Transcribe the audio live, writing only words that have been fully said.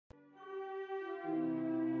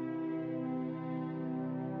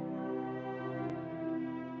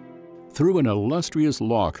Through an illustrious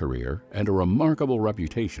law career and a remarkable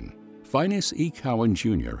reputation, Finis E. Cowan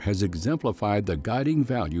Jr. has exemplified the guiding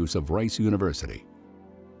values of Rice University: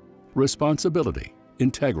 responsibility,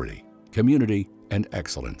 integrity, community, and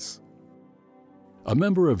excellence. A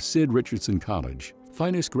member of Sid Richardson College,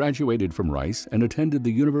 Finis graduated from Rice and attended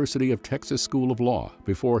the University of Texas School of Law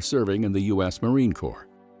before serving in the U.S. Marine Corps.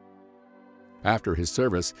 After his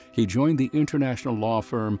service, he joined the international law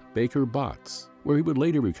firm Baker Botts, where he would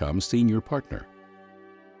later become senior partner.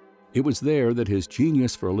 It was there that his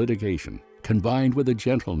genius for litigation, combined with a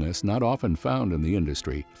gentleness not often found in the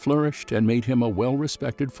industry, flourished and made him a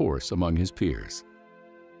well-respected force among his peers.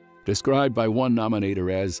 Described by one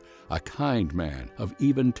nominator as a kind man of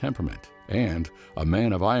even temperament and a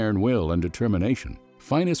man of iron will and determination,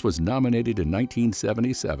 Finis was nominated in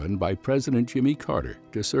 1977 by President Jimmy Carter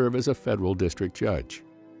to serve as a federal district judge.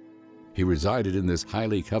 He resided in this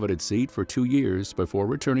highly coveted seat for 2 years before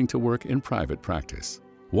returning to work in private practice.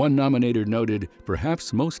 One nominator noted,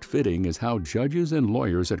 "Perhaps most fitting is how judges and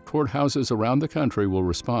lawyers at courthouses around the country will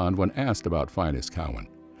respond when asked about Finis Cowan.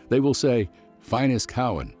 They will say, 'Finis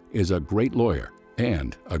Cowan is a great lawyer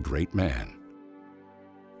and a great man.'"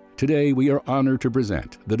 Today, we are honored to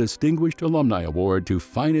present the Distinguished Alumni Award to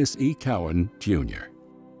Finis E. Cowan, Jr.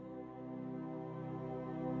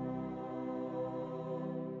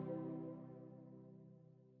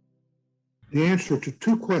 The answer to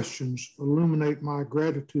 2 questions illuminate my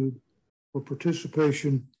gratitude for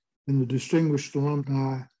participation in the Distinguished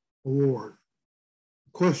Alumni Award.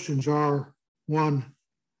 The questions are: 1,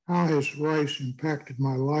 how has Rice impacted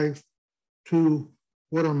my life? 2,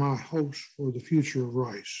 what are my hopes for the future of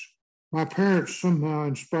Rice? My parents somehow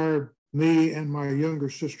inspired me and my younger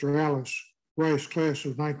sister Alice, Rice class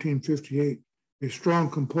of 1958, a strong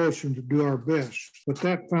compulsion to do our best. But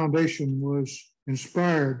that foundation was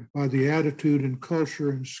inspired by the attitude and culture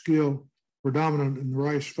and skill predominant in the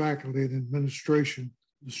Rice faculty and administration,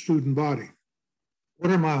 the student body.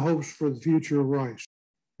 What are my hopes for the future of Rice?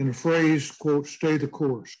 In a phrase, quote, "stay the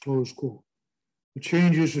course," close quote. The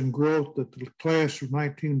changes and growth that the class of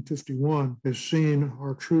 1951 has seen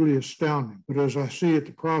are truly astounding. But as I see it,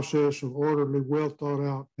 the process of orderly, well thought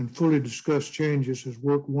out, and fully discussed changes has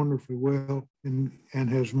worked wonderfully well and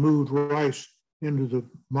has moved Rice into the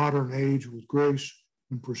modern age with grace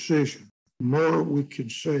and precision. The more we can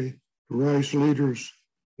say to Rice leaders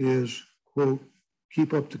is, quote,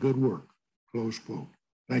 "keep up the good work," close quote.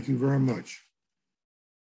 Thank you very much.